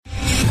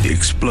the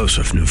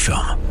explosive new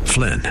film,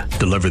 Flynn,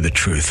 Deliver the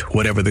Truth,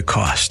 Whatever the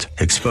Cost,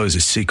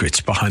 exposes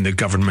secrets behind the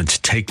government's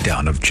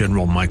takedown of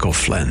General Michael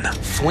Flynn.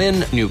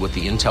 Flynn knew what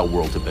the intel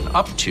world had been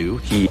up to.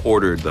 He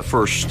ordered the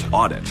first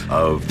audit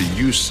of the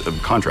use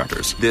of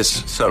contractors.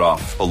 This set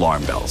off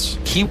alarm bells.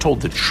 He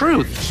told the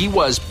truth. He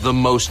was the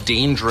most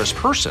dangerous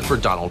person for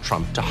Donald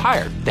Trump to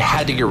hire. They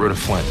had to get rid of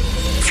Flynn.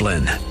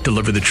 Flynn,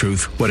 Deliver the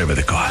Truth, Whatever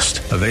the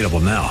Cost. Available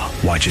now.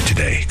 Watch it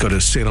today. Go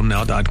to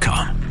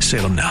salemnow.com.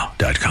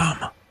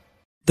 salemnow.com.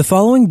 The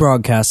following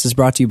broadcast is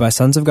brought to you by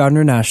Sons of God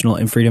International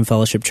and Freedom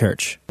Fellowship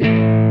Church. Hello,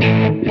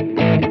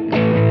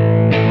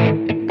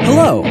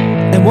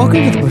 and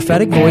welcome to the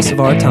prophetic voice of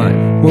our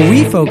time, where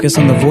we focus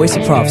on the voice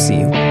of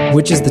prophecy,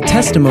 which is the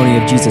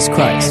testimony of Jesus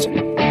Christ.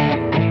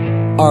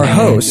 Our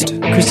host,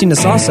 Christina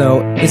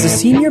Sasso, is a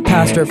senior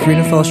pastor at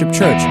Freedom Fellowship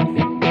Church.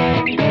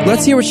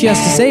 Let's hear what she has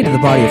to say to the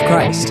body of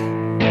Christ.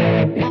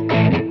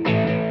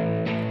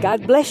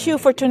 God bless you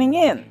for tuning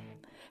in.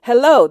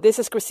 Hello, this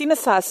is Christina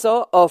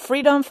Sasso of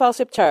Freedom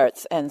Fellowship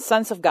Church and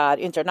Sons of God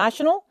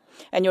International,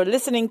 and you're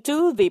listening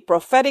to the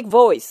prophetic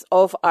voice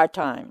of our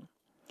time.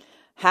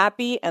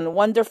 Happy and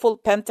wonderful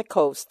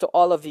Pentecost to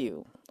all of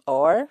you,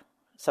 or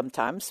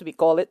sometimes we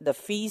call it the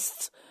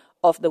Feast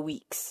of the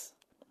Weeks.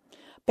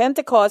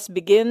 Pentecost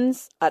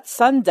begins at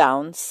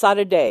sundown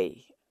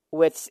Saturday,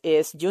 which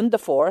is June the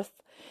 4th,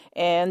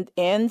 and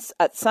ends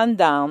at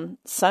sundown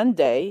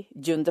Sunday,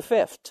 June the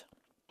 5th.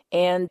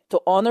 And to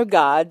honor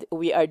God,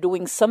 we are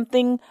doing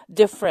something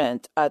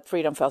different at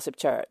Freedom Fellowship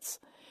Church.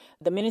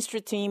 The ministry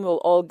team will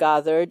all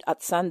gathered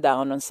at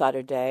sundown on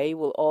Saturday.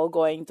 We're all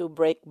going to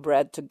break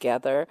bread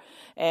together,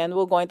 and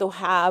we're going to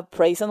have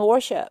praise and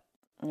worship.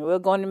 We're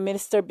going to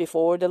minister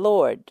before the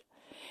Lord.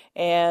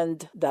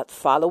 And that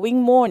following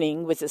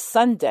morning, which is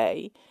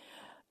Sunday,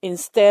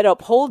 instead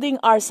of holding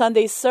our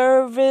Sunday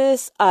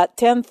service at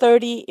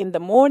 10:30 in the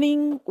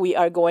morning, we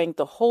are going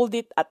to hold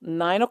it at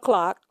 9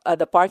 o'clock at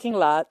the parking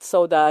lot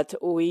so that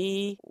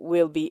we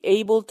will be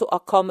able to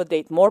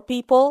accommodate more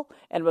people,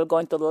 and we're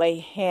going to lay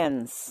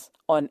hands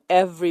on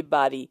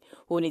everybody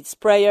who needs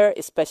prayer,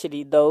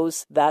 especially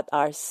those that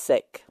are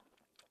sick.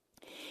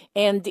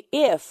 And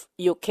if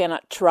you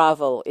cannot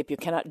travel, if you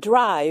cannot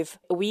drive,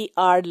 we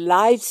are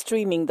live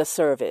streaming the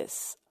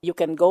service. You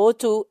can go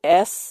to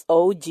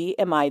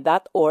sogmi.org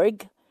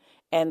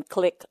and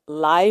click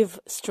live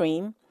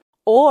stream,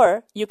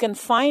 or you can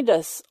find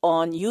us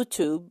on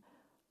YouTube.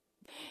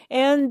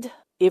 And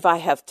if I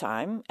have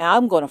time,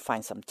 I'm going to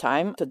find some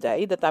time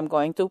today that I'm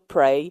going to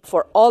pray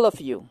for all of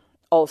you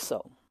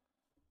also.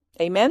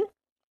 Amen?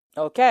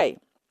 Okay.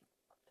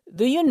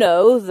 Do you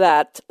know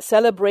that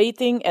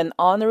celebrating and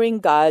honoring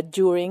God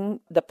during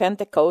the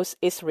Pentecost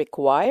is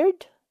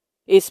required?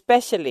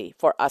 Especially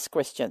for us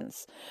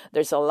Christians.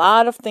 There's a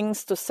lot of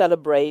things to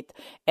celebrate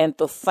and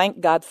to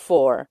thank God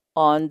for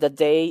on the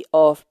day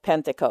of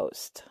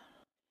Pentecost.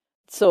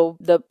 So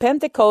the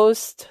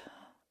Pentecost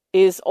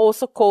is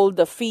also called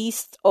the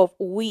Feast of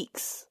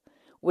Weeks,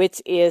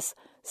 which is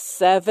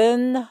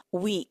 7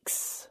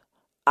 weeks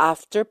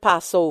after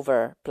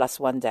Passover plus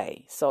 1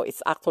 day. So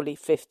it's actually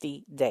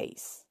 50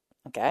 days.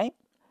 Okay?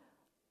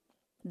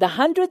 The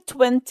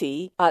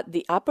 120 at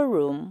the upper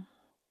room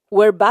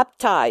were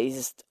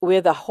baptized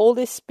with the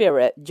Holy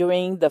Spirit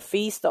during the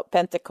Feast of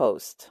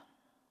Pentecost.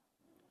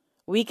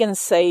 We can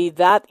say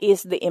that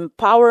is the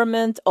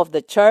empowerment of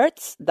the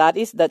church, that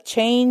is the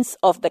chains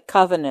of the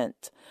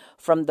covenant,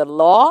 from the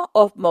law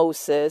of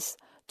Moses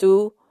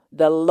to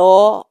the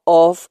law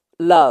of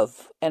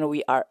love, and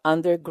we are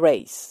under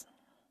grace.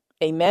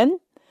 Amen?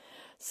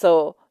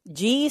 So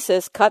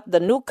Jesus cut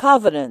the new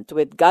covenant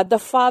with God the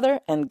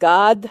Father and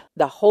God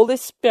the Holy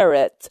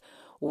Spirit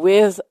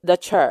with the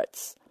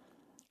church,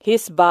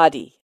 His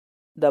body,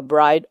 the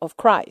bride of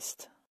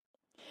Christ.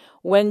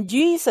 When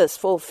Jesus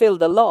fulfilled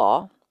the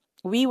law,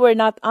 we were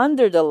not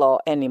under the law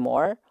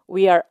anymore.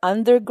 We are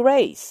under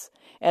grace,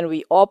 and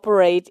we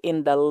operate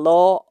in the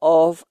law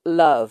of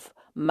love.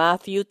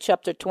 Matthew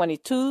chapter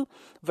 22,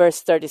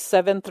 verse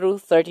 37 through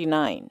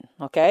 39.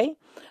 Okay?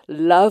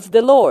 Love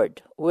the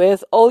Lord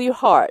with all your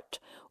heart,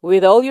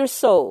 with all your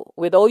soul,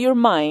 with all your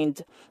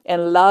mind,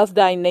 and love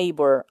thy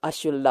neighbor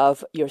as you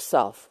love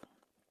yourself.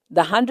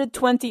 The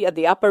 120 at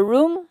the upper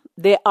room,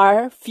 they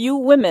are few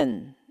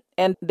women,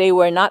 and they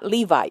were not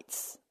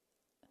Levites.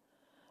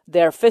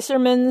 They're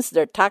fishermen,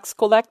 they're tax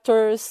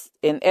collectors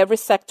in every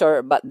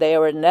sector, but they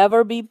will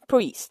never be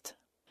priests.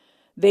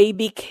 They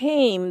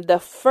became the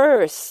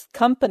first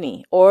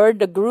company or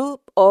the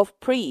group of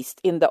priests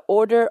in the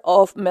order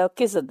of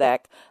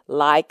Melchizedek,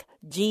 like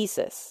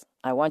Jesus.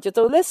 I want you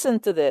to listen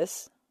to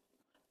this,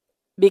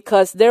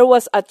 because there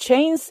was a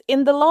change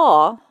in the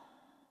law.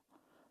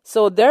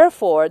 So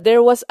therefore,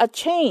 there was a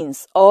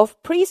change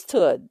of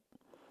priesthood.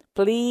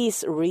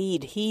 Please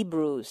read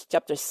Hebrews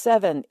chapter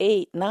 7,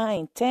 8,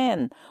 9,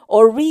 10,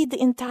 or read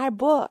the entire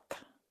book.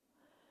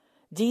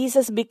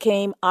 Jesus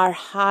became our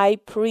high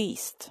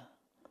priest.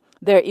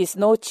 There is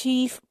no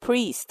chief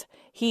priest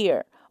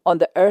here on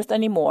the earth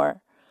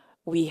anymore.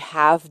 We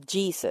have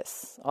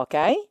Jesus,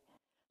 okay?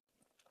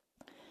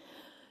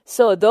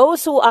 So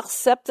those who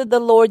accepted the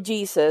Lord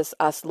Jesus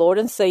as Lord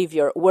and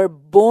Savior were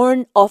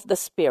born of the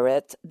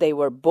Spirit. They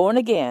were born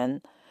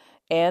again,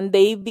 and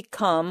they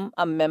become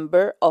a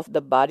member of the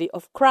body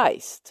of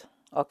Christ.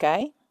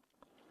 Okay?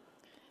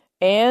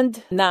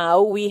 And now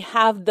we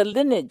have the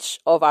lineage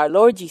of our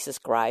Lord Jesus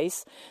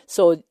Christ.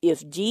 So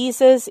if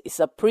Jesus is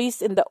a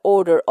priest in the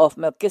order of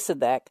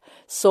Melchizedek,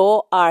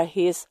 so are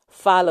his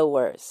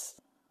followers.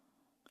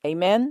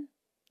 Amen?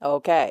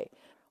 Okay.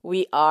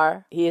 We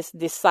are his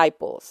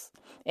disciples.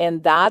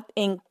 And that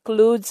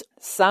includes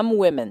some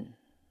women.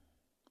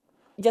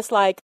 Just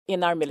like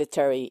in our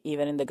military,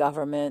 even in the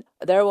government,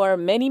 there were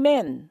many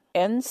men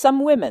and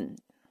some women,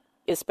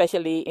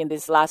 especially in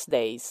these last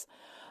days.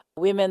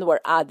 Women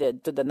were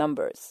added to the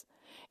numbers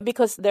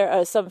because there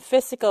are some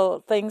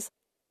physical things.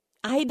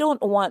 I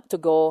don't want to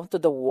go to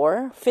the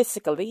war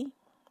physically,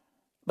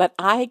 but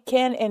I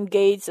can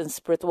engage in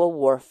spiritual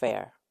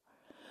warfare.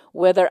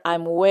 Whether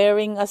I'm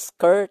wearing a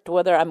skirt,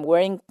 whether I'm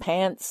wearing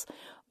pants,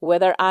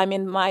 whether I'm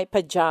in my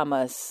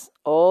pajamas,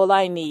 all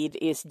I need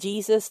is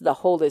Jesus,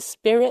 the Holy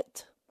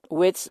Spirit,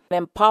 which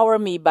empower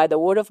me by the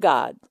Word of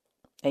God.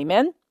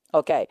 Amen?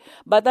 Okay,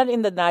 but not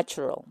in the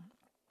natural.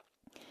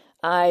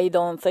 I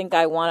don't think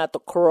I wanted to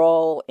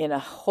crawl in a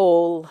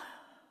hole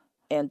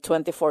and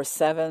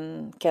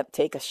 24/7, can't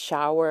take a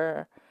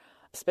shower,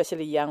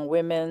 especially young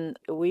women.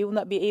 We will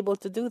not be able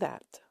to do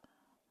that.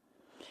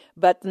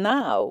 But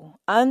now,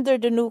 under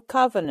the new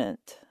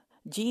covenant,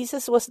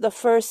 Jesus was the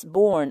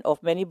firstborn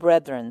of many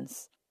brethren,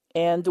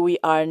 and we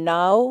are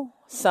now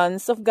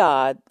sons of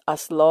God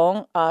as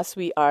long as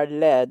we are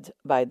led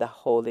by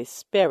the Holy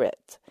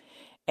Spirit.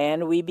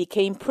 And we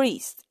became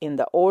priests in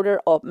the order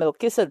of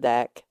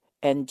Melchizedek,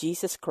 and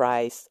Jesus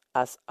Christ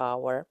as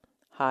our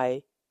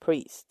high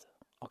priest.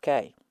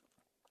 Okay.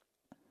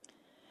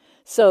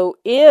 So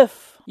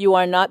if you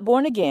are not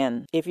born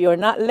again, if you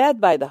are not led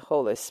by the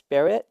Holy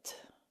Spirit,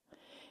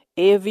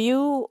 if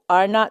you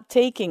are not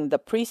taking the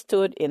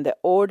priesthood in the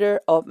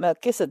order of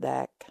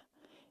Melchizedek,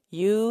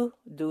 you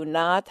do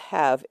not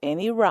have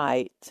any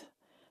right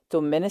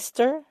to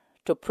minister,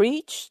 to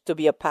preach, to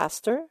be a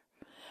pastor,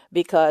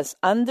 because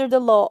under the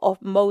law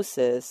of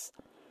Moses,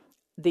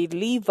 the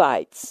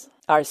Levites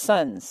are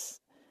sons,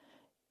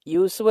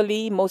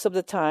 usually most of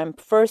the time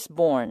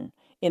firstborn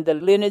in the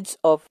lineage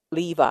of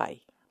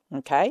Levi.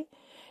 Okay?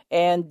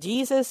 And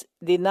Jesus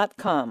did not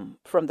come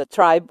from the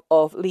tribe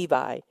of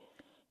Levi,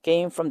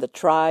 came from the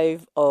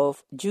tribe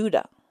of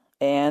Judah.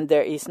 And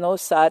there is no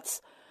such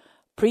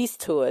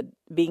priesthood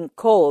being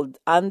called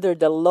under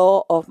the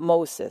law of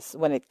Moses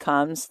when it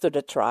comes to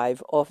the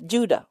tribe of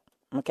Judah.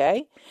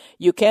 Okay?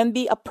 You can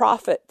be a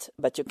prophet,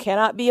 but you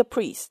cannot be a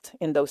priest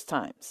in those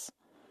times.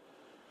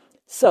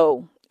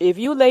 So, if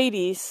you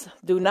ladies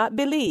do not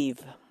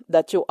believe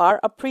that you are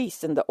a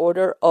priest in the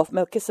order of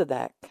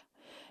Melchizedek,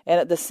 and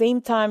at the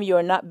same time you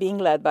are not being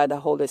led by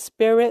the Holy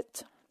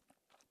Spirit,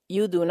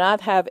 you do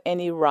not have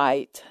any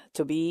right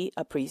to be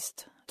a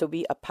priest, to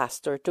be a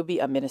pastor, to be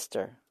a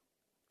minister.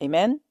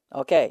 Amen?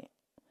 Okay.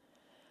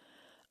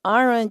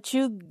 Aren't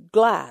you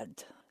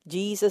glad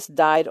Jesus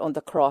died on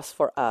the cross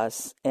for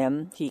us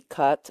and he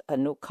cut a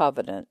new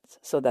covenant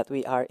so that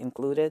we are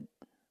included?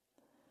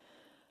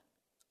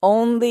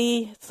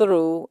 Only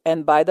through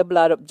and by the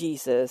blood of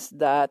Jesus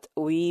that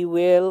we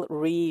will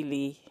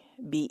really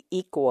be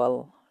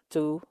equal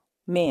to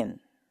men.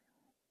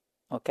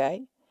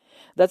 Okay?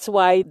 That's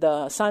why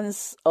the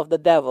sons of the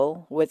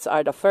devil, which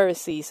are the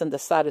Pharisees and the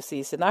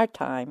Sadducees in our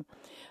time,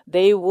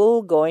 they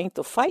will going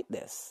to fight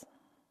this.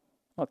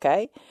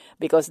 Okay?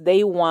 Because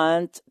they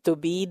want to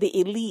be the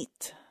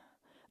elite.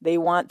 They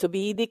want to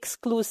be the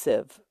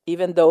exclusive,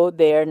 even though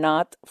they're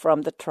not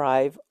from the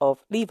tribe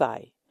of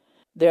Levi.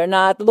 They're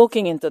not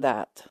looking into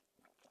that.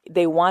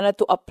 They wanted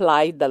to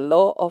apply the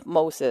law of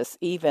Moses,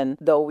 even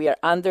though we are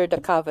under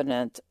the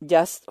covenant,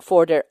 just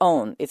for their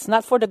own. It's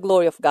not for the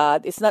glory of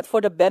God. It's not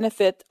for the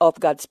benefit of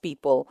God's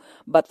people,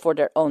 but for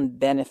their own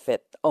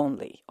benefit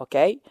only.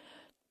 Okay?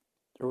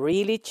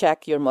 Really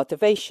check your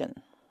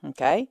motivation.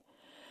 Okay?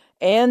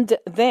 And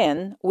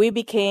then we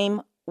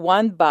became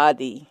one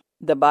body,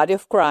 the body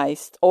of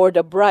Christ or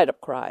the bride of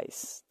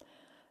Christ.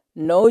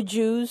 No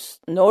Jews,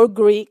 nor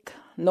Greek,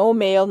 no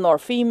male nor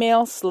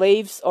female,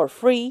 slaves or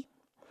free,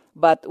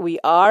 but we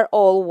are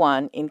all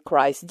one in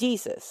Christ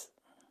Jesus.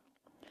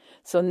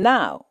 So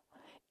now,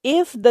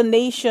 if the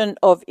nation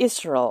of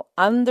Israel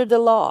under the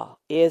law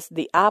is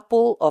the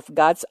apple of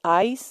God's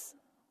eyes,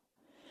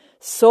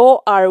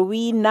 so are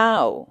we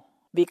now,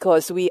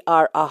 because we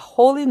are a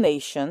holy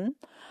nation,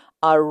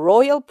 a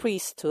royal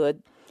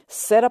priesthood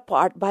set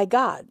apart by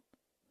God.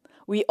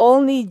 We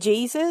all need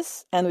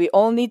Jesus, and we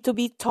all need to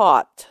be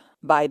taught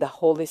by the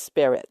Holy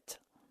Spirit.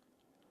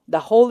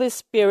 The Holy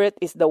Spirit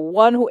is the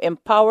one who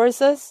empowers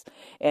us,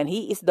 and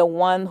He is the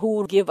one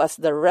who gives us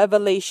the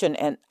revelation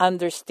and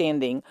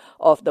understanding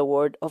of the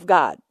Word of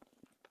God.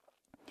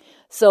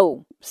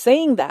 So,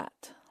 saying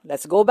that,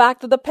 let's go back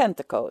to the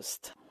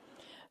Pentecost.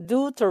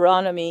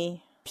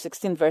 Deuteronomy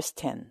 16 verse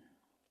 10.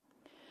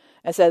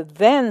 It said,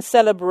 then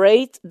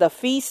celebrate the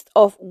Feast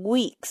of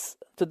Weeks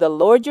to the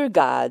Lord your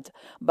God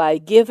by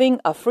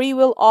giving a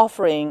freewill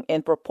offering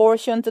in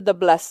proportion to the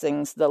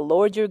blessings the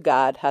Lord your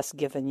God has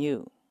given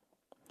you.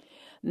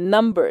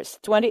 Numbers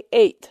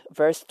 28,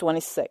 verse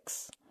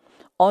 26.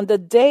 On the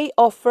day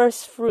of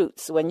first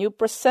fruits, when you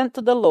present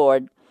to the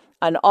Lord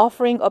an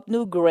offering of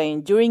new grain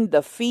during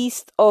the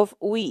Feast of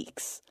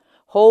Weeks,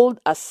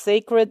 hold a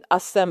sacred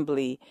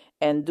assembly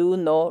and do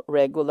no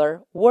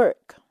regular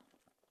work.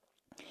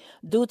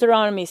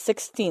 Deuteronomy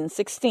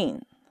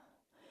 16:16.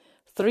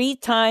 3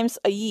 times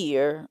a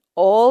year,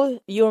 all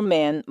your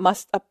men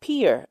must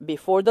appear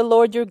before the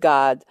Lord your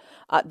God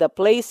at the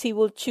place he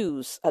will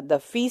choose at the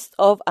Feast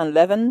of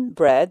Unleavened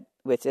Bread,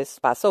 which is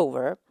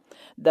Passover,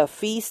 the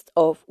Feast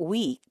of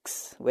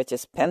Weeks, which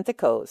is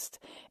Pentecost,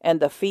 and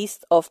the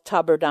Feast of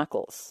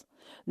Tabernacles.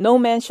 No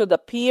man should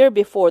appear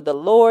before the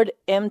Lord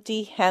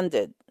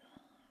empty-handed.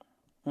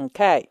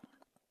 Okay.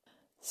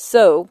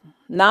 So,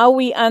 now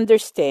we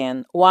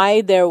understand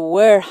why there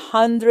were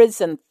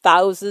hundreds and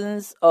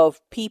thousands of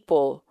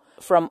people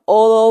from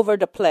all over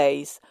the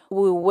place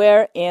who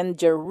were in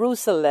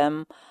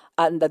Jerusalem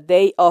on the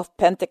day of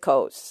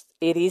Pentecost.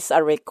 It is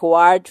a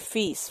required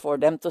feast for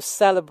them to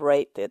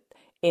celebrate it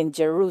in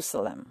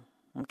Jerusalem.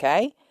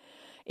 Okay?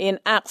 In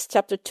Acts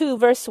chapter 2,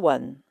 verse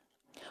 1,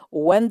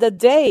 when the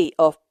day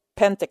of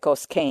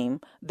Pentecost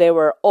came, they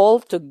were all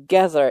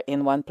together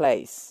in one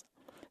place.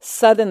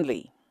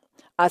 Suddenly,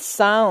 a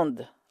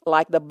sound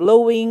like the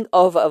blowing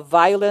of a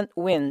violent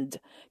wind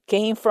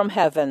came from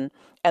heaven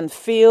and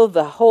filled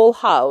the whole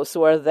house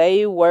where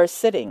they were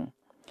sitting.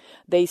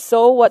 They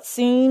saw what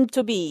seemed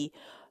to be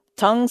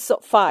tongues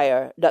of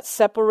fire that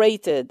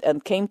separated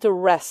and came to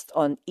rest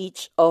on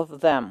each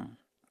of them.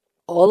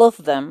 All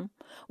of them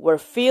were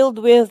filled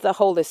with the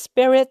Holy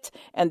Spirit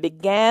and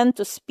began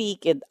to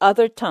speak in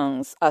other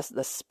tongues as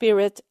the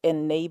Spirit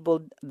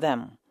enabled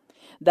them.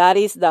 That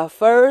is the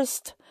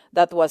first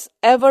that was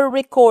ever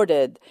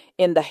recorded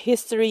in the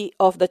history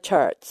of the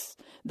church,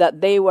 that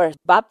they were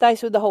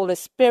baptized with the Holy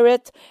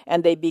Spirit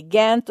and they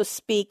began to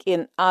speak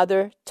in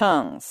other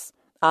tongues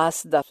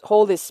as the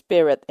Holy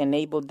Spirit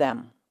enabled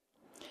them.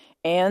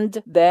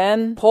 And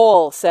then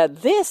Paul said,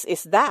 this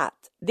is that.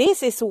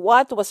 This is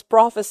what was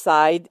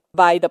prophesied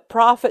by the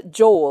prophet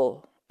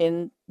Joel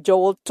in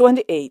Joel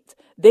 28.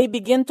 They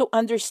begin to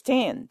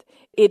understand.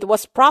 It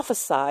was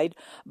prophesied,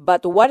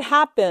 but what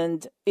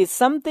happened is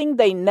something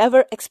they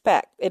never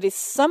expect. It is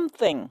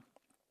something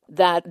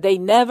that they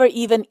never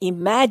even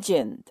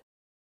imagined.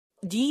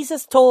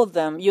 Jesus told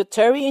them, you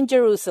tarry in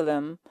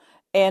Jerusalem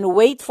and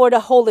wait for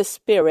the Holy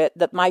Spirit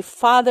that my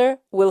Father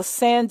will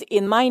send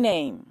in my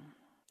name.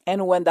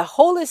 And when the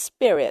Holy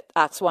Spirit,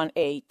 Acts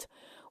 1:8,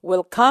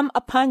 will come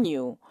upon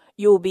you,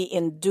 you'll be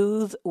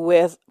endued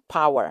with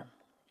power.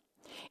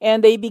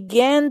 And they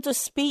began to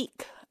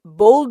speak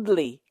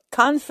boldly,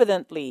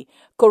 confidently,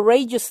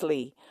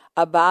 courageously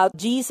about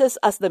Jesus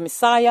as the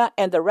Messiah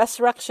and the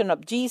resurrection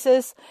of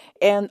Jesus,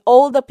 and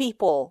all the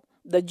people,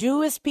 the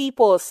Jewish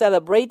people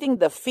celebrating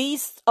the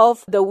Feast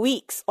of the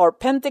Weeks or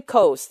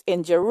Pentecost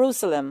in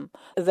Jerusalem,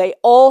 they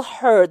all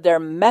heard their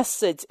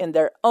message in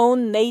their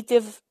own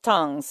native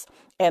tongues,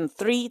 and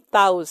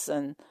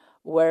 3,000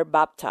 were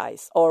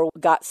baptized or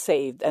got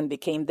saved and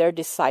became their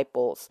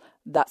disciples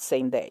that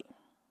same day.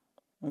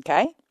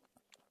 Okay?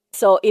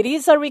 So it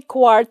is a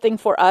required thing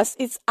for us.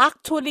 It's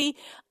actually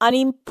an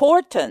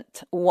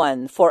important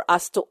one for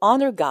us to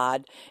honor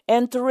God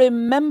and to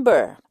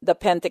remember the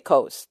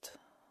Pentecost.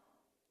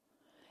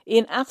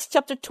 In Acts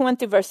chapter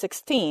 20, verse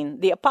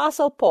 16, the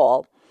Apostle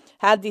Paul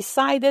had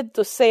decided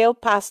to sail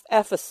past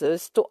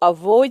Ephesus to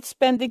avoid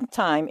spending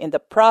time in the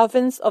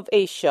province of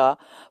Asia,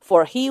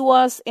 for he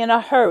was in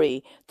a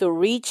hurry to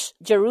reach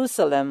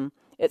Jerusalem,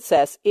 it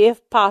says,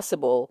 if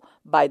possible,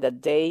 by the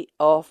day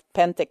of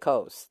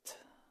Pentecost.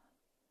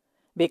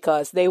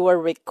 Because they were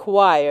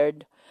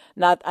required,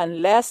 not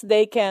unless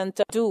they can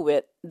do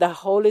it, the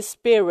Holy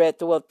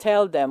Spirit will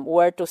tell them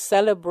where to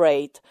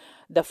celebrate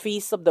the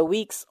Feast of the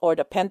Weeks or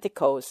the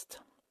Pentecost.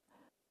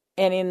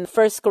 And in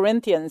 1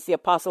 Corinthians, the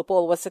Apostle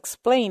Paul was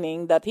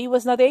explaining that he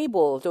was not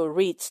able to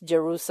reach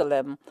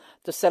Jerusalem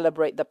to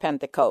celebrate the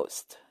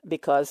Pentecost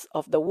because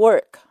of the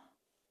work.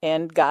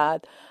 And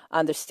God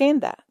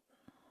understands that.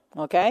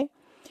 Okay?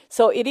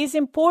 So it is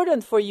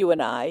important for you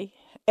and I,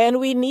 and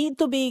we need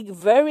to be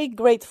very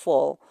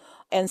grateful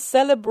and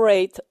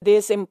celebrate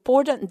this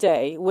important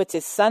day, which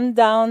is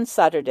sundown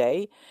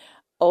Saturday,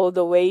 all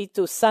the way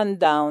to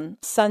sundown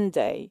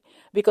Sunday,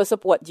 because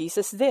of what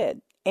Jesus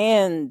did.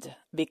 And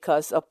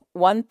because of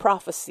one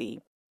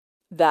prophecy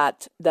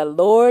that the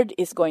Lord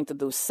is going to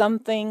do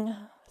something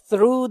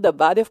through the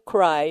body of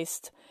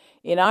Christ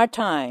in our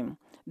time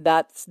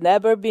that's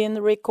never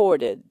been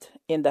recorded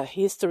in the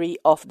history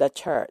of the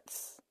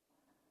church.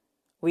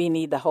 We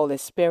need the Holy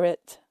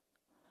Spirit.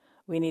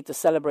 We need to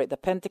celebrate the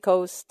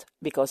Pentecost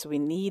because we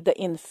need the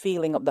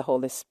infilling of the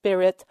Holy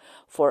Spirit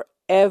for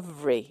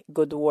every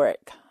good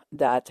work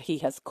that He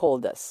has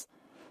called us.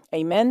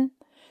 Amen?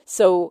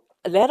 So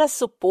let us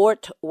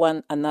support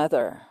one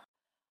another.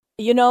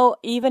 You know,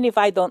 even if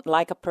I don't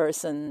like a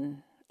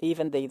person,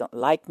 even they don't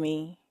like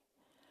me,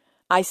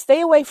 I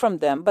stay away from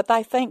them, but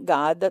I thank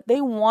God that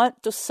they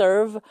want to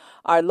serve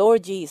our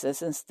Lord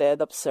Jesus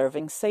instead of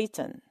serving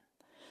Satan.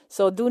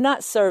 So do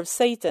not serve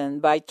Satan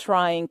by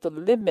trying to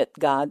limit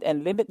God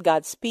and limit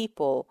God's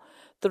people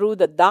through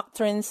the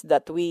doctrines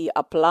that we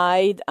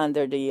applied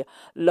under the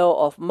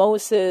law of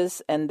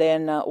Moses, and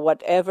then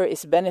whatever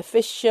is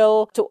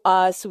beneficial to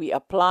us, we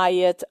apply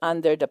it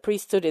under the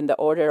priesthood in the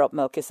order of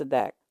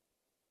Melchizedek.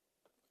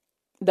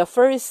 The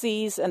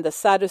Pharisees and the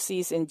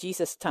Sadducees in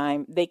Jesus'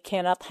 time, they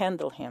cannot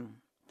handle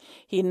him.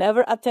 He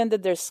never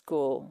attended their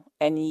school,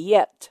 and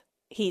yet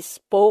he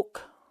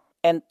spoke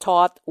and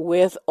taught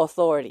with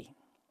authority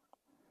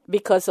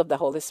because of the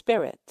Holy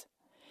Spirit.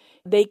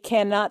 They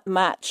cannot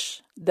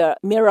match the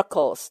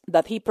miracles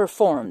that he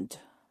performed.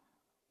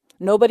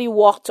 Nobody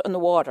walked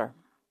on water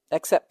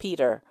except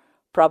Peter,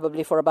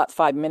 probably for about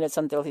 5 minutes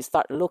until he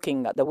started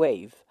looking at the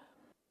wave.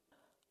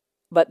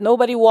 But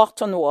nobody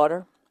walked on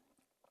water.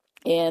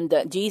 And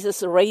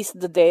Jesus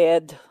raised the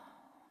dead,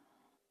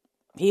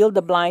 healed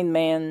the blind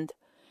man.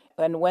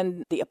 And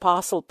when the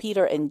apostle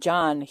Peter and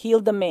John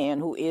healed the man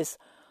who is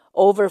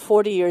over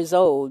 40 years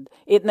old,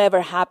 it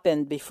never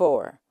happened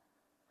before.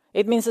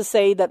 It means to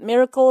say that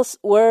miracles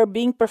were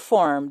being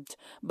performed,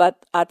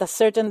 but at a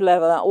certain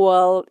level,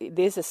 well,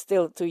 this is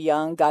still too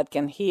young. God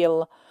can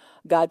heal.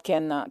 God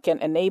can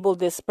enable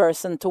this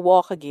person to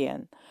walk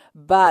again.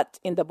 But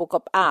in the book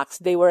of Acts,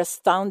 they were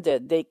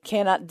astounded. They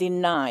cannot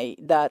deny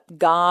that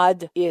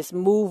God is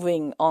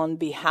moving on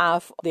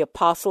behalf of the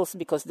apostles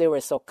because they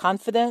were so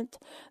confident.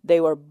 They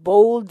were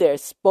bold. They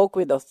spoke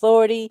with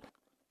authority.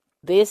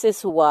 This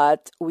is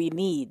what we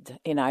need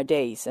in our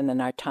days and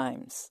in our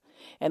times.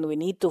 And we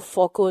need to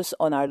focus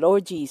on our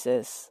Lord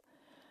Jesus.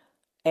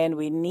 And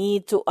we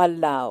need to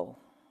allow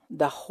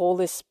the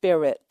Holy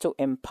Spirit to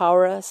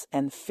empower us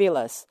and fill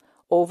us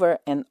over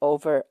and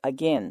over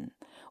again.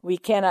 We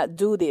cannot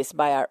do this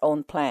by our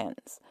own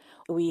plans.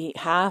 We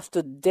have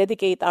to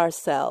dedicate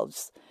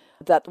ourselves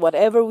that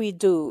whatever we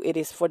do, it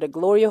is for the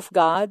glory of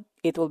God.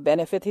 It will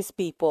benefit His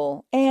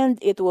people, and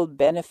it will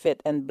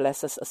benefit and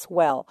bless us as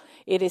well.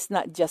 It is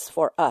not just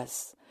for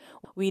us.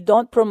 We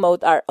don't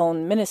promote our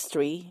own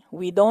ministry.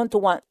 We don't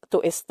want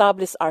to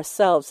establish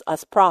ourselves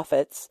as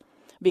prophets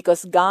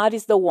because God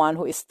is the one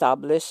who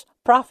established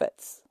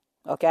prophets.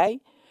 Okay?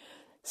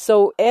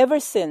 So ever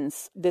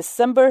since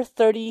December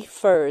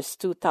 31st,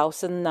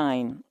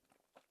 2009,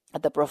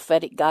 at the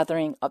prophetic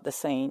gathering of the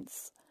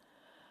saints,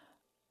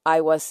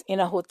 I was in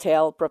a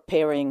hotel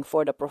preparing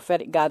for the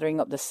prophetic gathering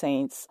of the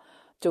saints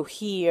to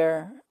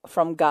hear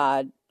from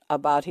God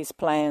about His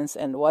plans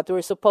and what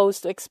we're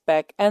supposed to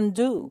expect and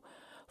do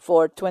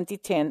for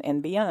 2010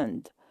 and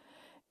beyond.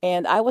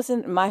 And I was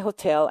in my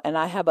hotel and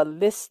I have a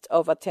list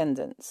of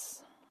attendance.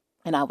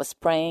 And I was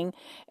praying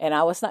and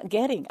I was not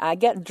getting. I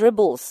get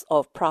dribbles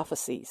of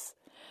prophecies.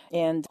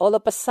 And all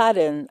of a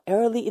sudden,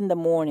 early in the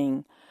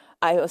morning,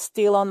 I was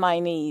still on my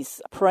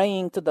knees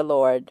praying to the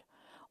Lord.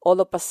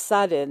 All of a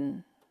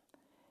sudden,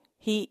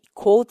 He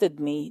quoted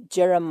me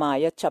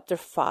Jeremiah chapter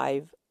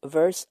 5,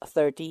 verse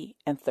 30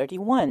 and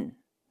 31.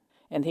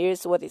 And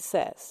here's what it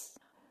says.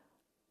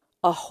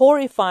 A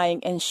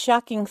horrifying and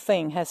shocking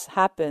thing has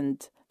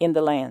happened in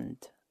the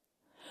land.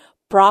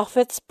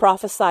 Prophets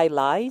prophesy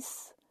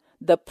lies.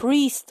 The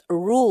priests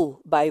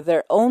rule by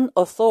their own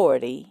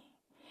authority.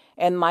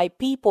 And my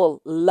people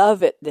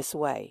love it this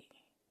way.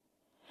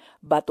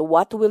 But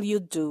what will you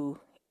do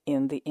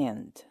in the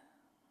end?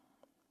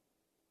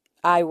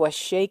 I was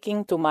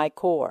shaking to my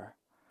core.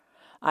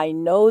 I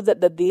know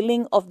that the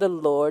dealing of the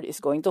Lord is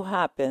going to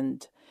happen,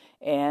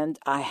 and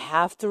I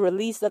have to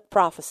release that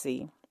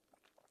prophecy.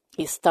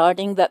 It's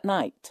starting that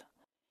night.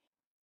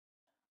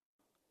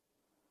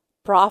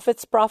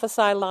 Prophets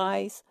prophesy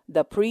lies.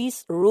 The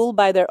priests rule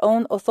by their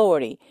own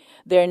authority.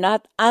 They're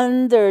not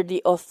under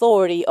the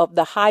authority of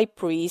the high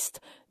priest,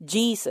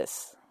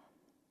 Jesus.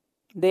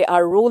 They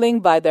are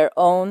ruling by their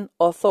own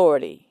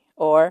authority,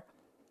 or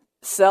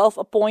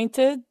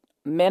self-appointed,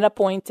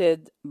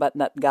 men-appointed, but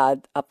not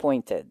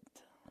God-appointed.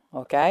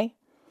 Okay?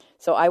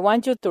 So I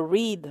want you to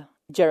read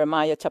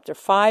Jeremiah chapter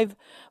 5,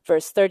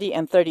 verse 30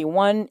 and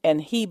 31,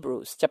 and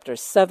Hebrews chapter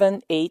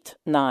 7, 8,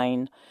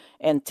 9,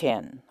 and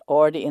 10,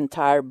 or the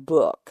entire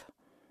book.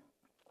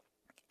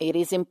 It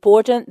is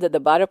important that the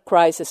body of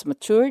Christ is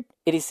matured.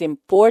 It is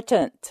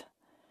important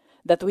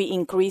that we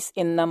increase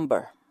in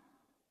number.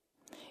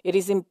 It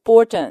is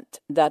important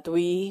that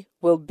we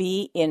will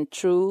be in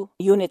true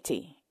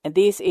unity. And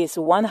this is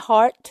one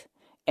heart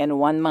and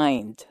one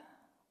mind.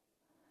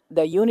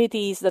 The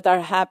unities that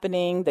are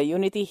happening, the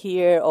unity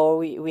here, or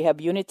we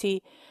have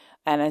unity,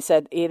 and I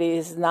said it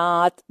is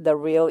not the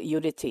real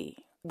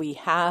unity. We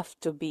have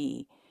to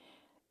be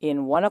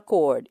in one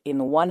accord,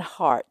 in one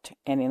heart,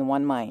 and in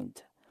one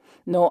mind.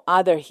 No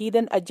other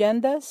hidden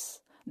agendas.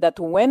 That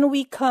when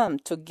we come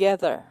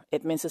together,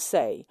 it means to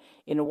say,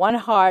 in one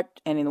heart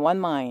and in one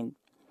mind,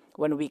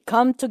 when we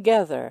come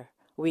together,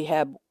 we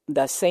have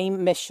the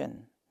same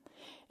mission.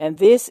 And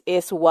this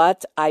is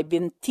what I've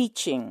been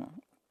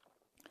teaching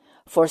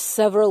for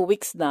several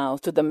weeks now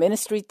to the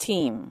ministry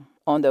team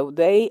on the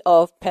day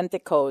of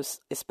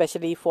Pentecost,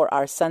 especially for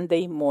our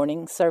Sunday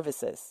morning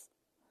services.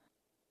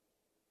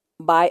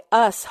 By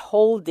us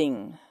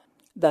holding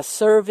the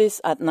service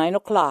at 9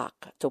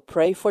 o'clock to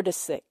pray for the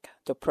sick,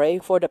 to pray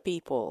for the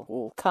people who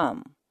will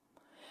come,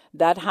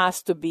 that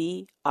has to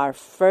be our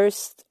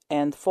first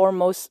and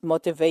foremost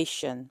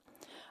motivation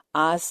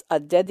as a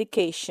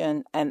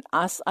dedication and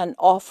as an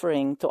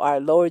offering to our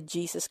Lord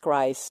Jesus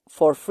Christ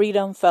for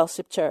Freedom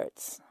Fellowship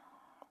Church.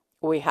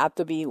 We have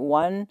to be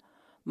one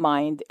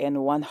mind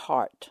and one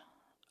heart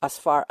as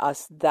far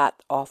as that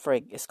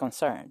offering is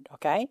concerned,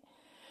 okay?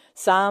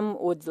 Some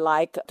would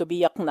like to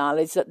be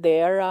acknowledged that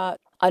they're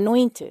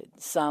anointed.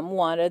 Some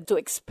wanted to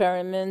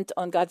experiment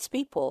on God's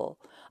people.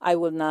 I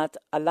will not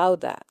allow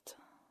that.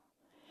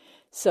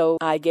 So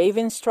I gave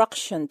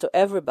instruction to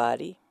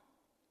everybody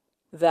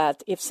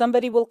that if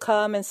somebody will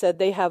come and said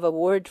they have a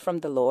word from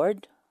the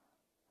Lord,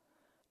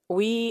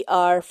 we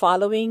are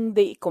following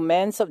the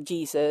commands of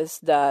Jesus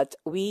that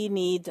we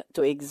need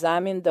to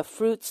examine the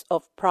fruits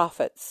of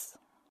prophets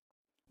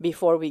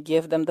before we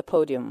give them the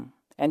podium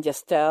and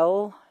just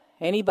tell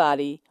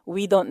anybody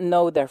we don't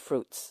know their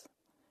fruits.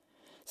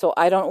 So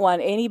I don't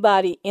want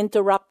anybody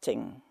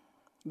interrupting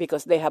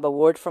because they have a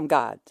word from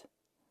God.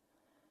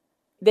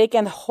 They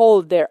can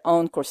hold their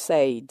own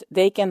crusade.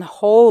 They can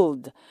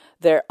hold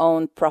their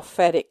own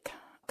prophetic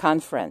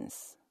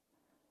conference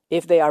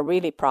if they are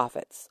really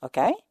prophets,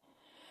 okay?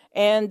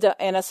 And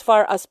as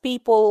far as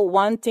people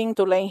wanting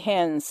to lay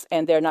hands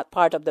and they're not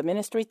part of the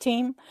ministry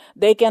team,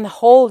 they can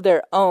hold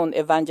their own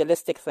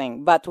evangelistic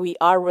thing. But we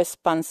are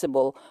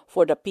responsible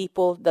for the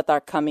people that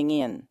are coming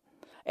in.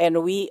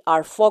 And we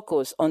are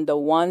focused on the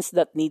ones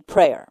that need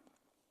prayer,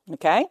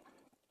 okay?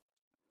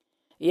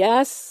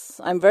 Yes,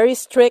 I'm very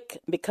strict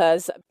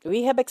because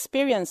we have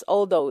experienced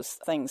all those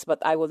things, but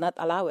I will not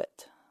allow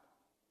it.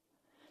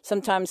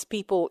 Sometimes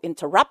people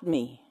interrupt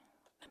me.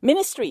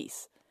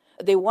 Ministries,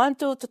 they want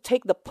to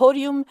take the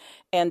podium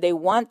and they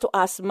want to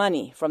ask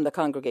money from the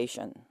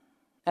congregation.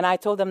 And I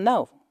told them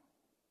no.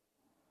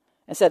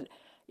 I said,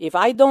 if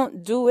I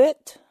don't do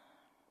it,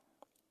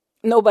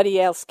 nobody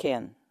else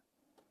can.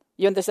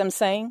 You understand what I'm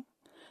saying?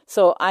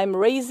 So I'm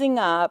raising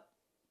up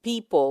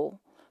people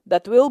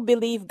that will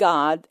believe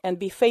God and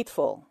be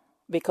faithful,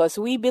 because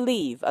we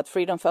believe at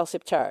Freedom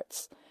Fellowship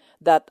Church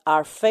that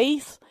our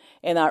faith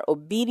and our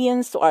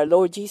obedience to our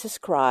Lord Jesus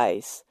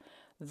Christ,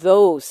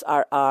 those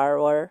are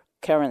our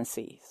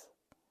currencies.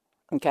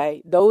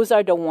 Okay? Those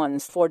are the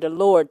ones for the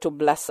Lord to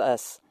bless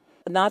us,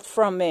 not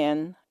from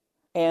men.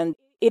 And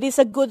it is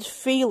a good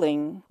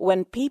feeling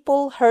when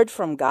people heard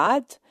from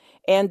God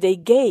and they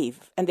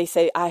gave and they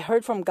say, I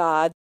heard from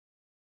God.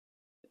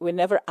 We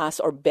never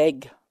ask or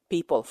beg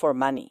people for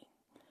money.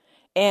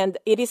 And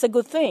it is a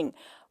good thing.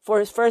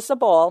 For first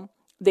of all,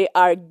 they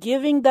are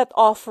giving that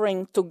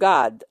offering to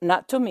God,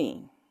 not to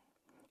me.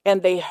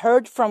 And they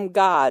heard from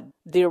God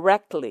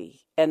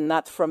directly and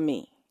not from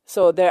me.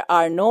 So there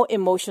are no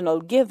emotional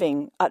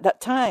giving at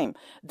that time.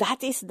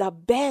 That is the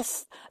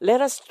best.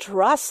 Let us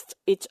trust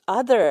each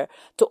other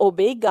to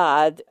obey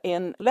God,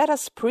 and let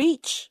us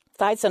preach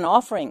tithes and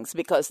offerings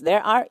because they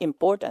are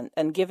important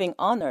and giving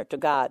honor to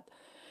God.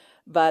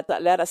 But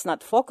let us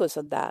not focus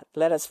on that.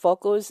 Let us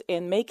focus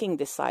in making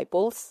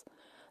disciples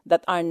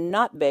that are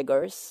not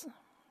beggars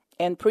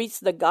and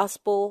preach the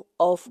gospel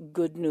of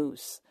good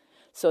news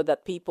so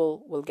that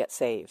people will get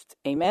saved.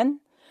 Amen?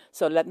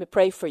 So let me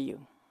pray for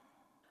you.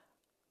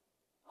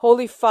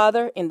 Holy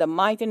Father, in the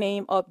mighty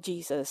name of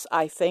Jesus,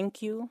 I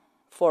thank you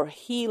for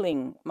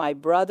healing my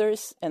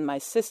brothers and my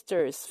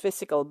sisters'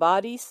 physical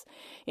bodies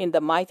in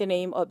the mighty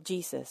name of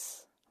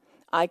Jesus.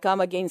 I come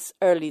against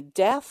early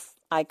death.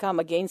 I come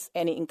against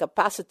any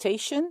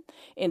incapacitation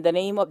in the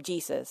name of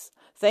Jesus.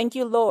 Thank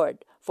you,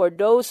 Lord, for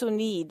those who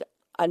need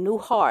a new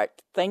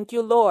heart. Thank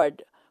you,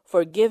 Lord,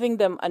 for giving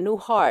them a new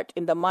heart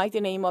in the mighty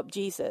name of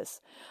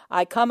Jesus.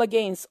 I come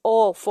against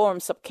all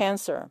forms of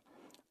cancer.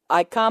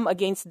 I come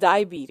against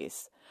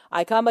diabetes.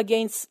 I come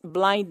against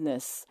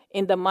blindness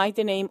in the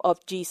mighty name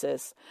of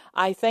Jesus.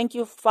 I thank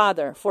you,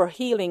 Father, for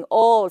healing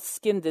all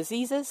skin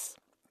diseases.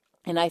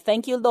 And I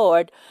thank you,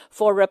 Lord,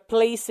 for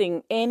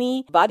replacing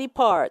any body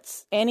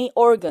parts, any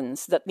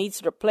organs that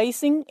needs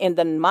replacing in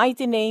the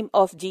mighty name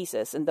of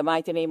Jesus, in the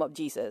mighty name of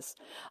Jesus.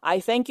 I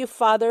thank you,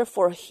 Father,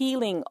 for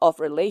healing of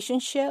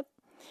relationship,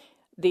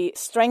 the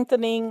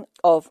strengthening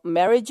of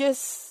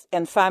marriages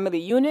and family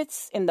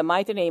units in the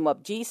mighty name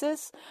of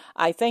Jesus.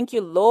 I thank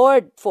you,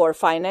 Lord, for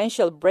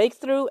financial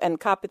breakthrough and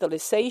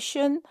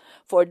capitalization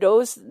for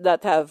those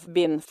that have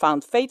been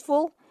found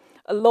faithful.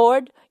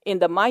 Lord, in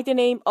the mighty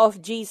name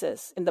of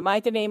Jesus, in the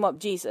mighty name of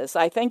Jesus,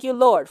 I thank you,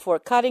 Lord, for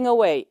cutting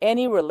away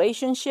any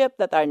relationship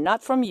that are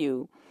not from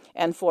you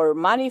and for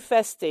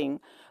manifesting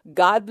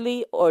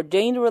godly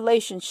ordained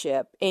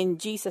relationship in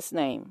Jesus'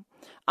 name.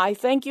 I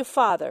thank you,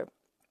 Father.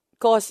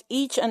 Cause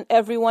each and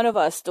every one of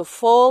us to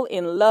fall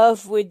in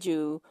love with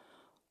you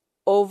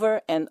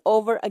over and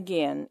over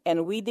again,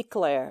 and we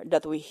declare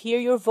that we hear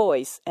your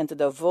voice, and to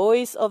the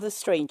voice of the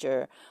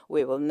stranger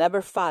we will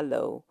never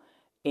follow,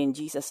 in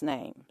Jesus'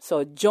 name.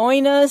 So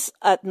join us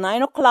at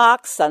 9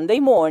 o'clock Sunday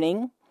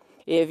morning,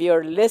 If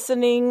you're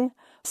listening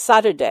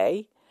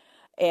Saturday,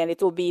 and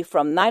it will be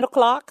from 9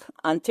 o'clock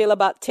until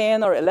about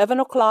 10 or 11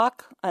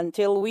 o'clock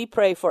until we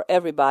pray for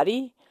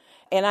everybody.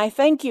 And I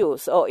thank you.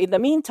 So in the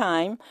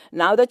meantime,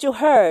 now that you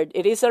heard,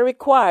 it is a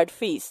required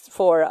feast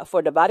for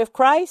the body of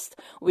Christ.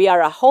 We are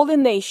a holy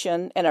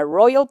nation and a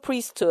royal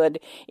priesthood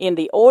in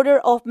the order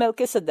of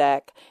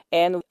Melchizedek.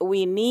 And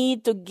we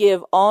need to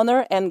give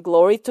honor and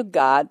glory to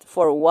God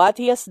for what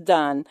he has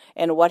done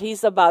and what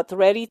he's about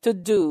ready to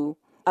do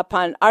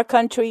upon our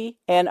country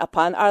and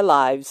upon our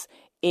lives.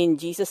 In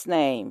Jesus'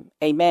 name,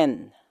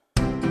 amen.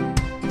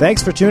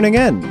 Thanks for tuning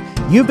in.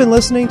 You've been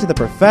listening to the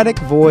prophetic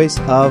voice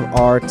of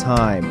our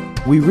time.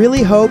 We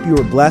really hope you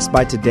were blessed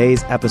by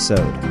today's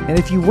episode. And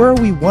if you were,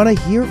 we want to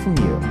hear from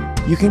you.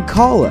 You can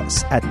call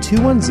us at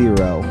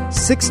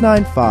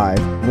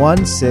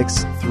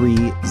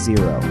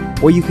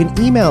 210-695-1630. Or you can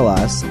email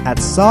us at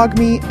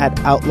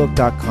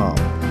sogmi@outlook.com.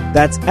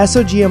 That's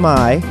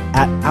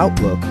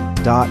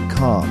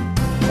SOGMI@outlook.com.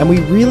 And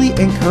we really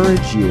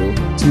encourage you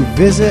to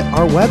visit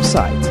our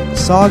website,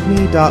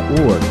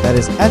 sogmi.org. That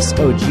is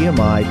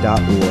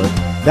SOGMI.org.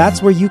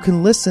 That's where you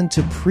can listen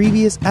to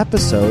previous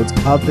episodes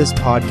of this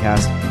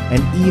podcast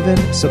and even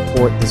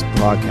support this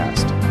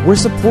broadcast. We're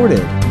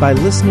supported by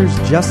listeners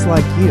just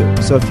like you.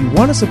 So if you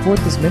want to support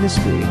this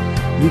ministry,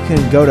 you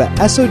can go to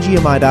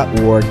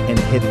SOGMI.org and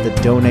hit the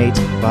donate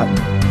button.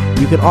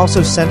 You can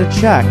also send a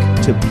check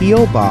to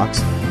P.O.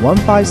 Box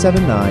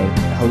 1579,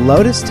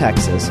 Helotes,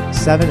 Texas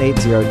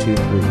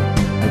 78023.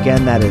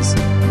 Again, that is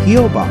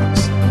P.O.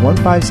 Box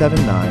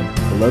 1579,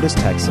 Helotes,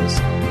 Texas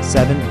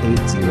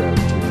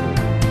 78023.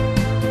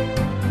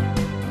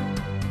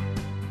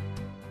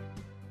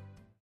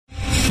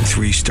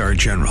 Three-star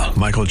General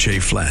Michael J.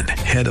 Flynn,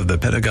 head of the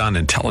Pentagon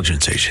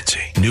Intelligence Agency,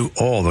 knew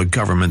all the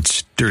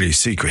government's dirty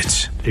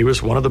secrets. He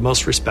was one of the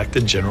most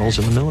respected generals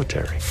in the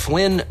military.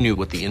 Flynn knew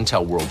what the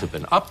intel world had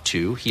been up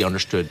to. He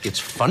understood its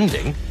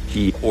funding.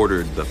 He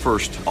ordered the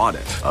first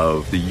audit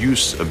of the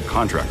use of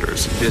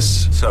contractors.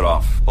 This set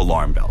off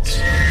alarm bells.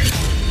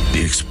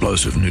 The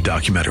explosive new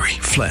documentary,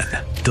 Flynn,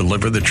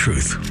 Deliver the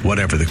Truth,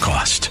 Whatever the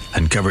Cost,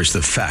 uncovers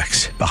the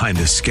facts behind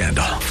this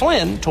scandal.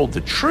 Flynn told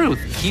the truth.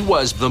 He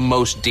was the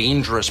most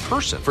dangerous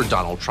person for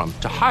Donald Trump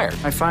to hire.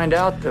 I find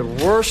out the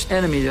worst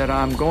enemy that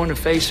I'm going to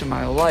face in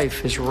my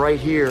life is right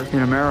here in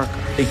America.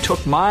 They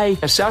took my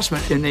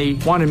assessment and they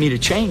wanted me to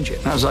change it.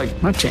 And I was like,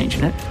 I'm not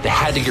changing it. They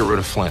had to get rid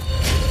of Flynn.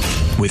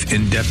 With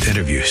in-depth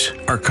interviews,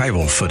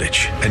 archival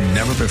footage, and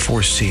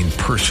never-before-seen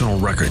personal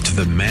records of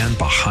the man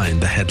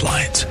behind the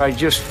headlines. I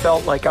just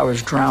felt like I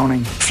was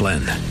drowning.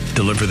 Flynn,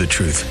 Deliver the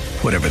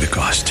Truth, Whatever the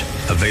Cost.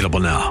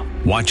 Available now.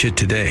 Watch it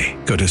today.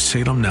 Go to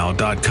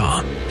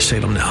salemnow.com.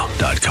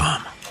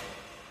 salemnow.com.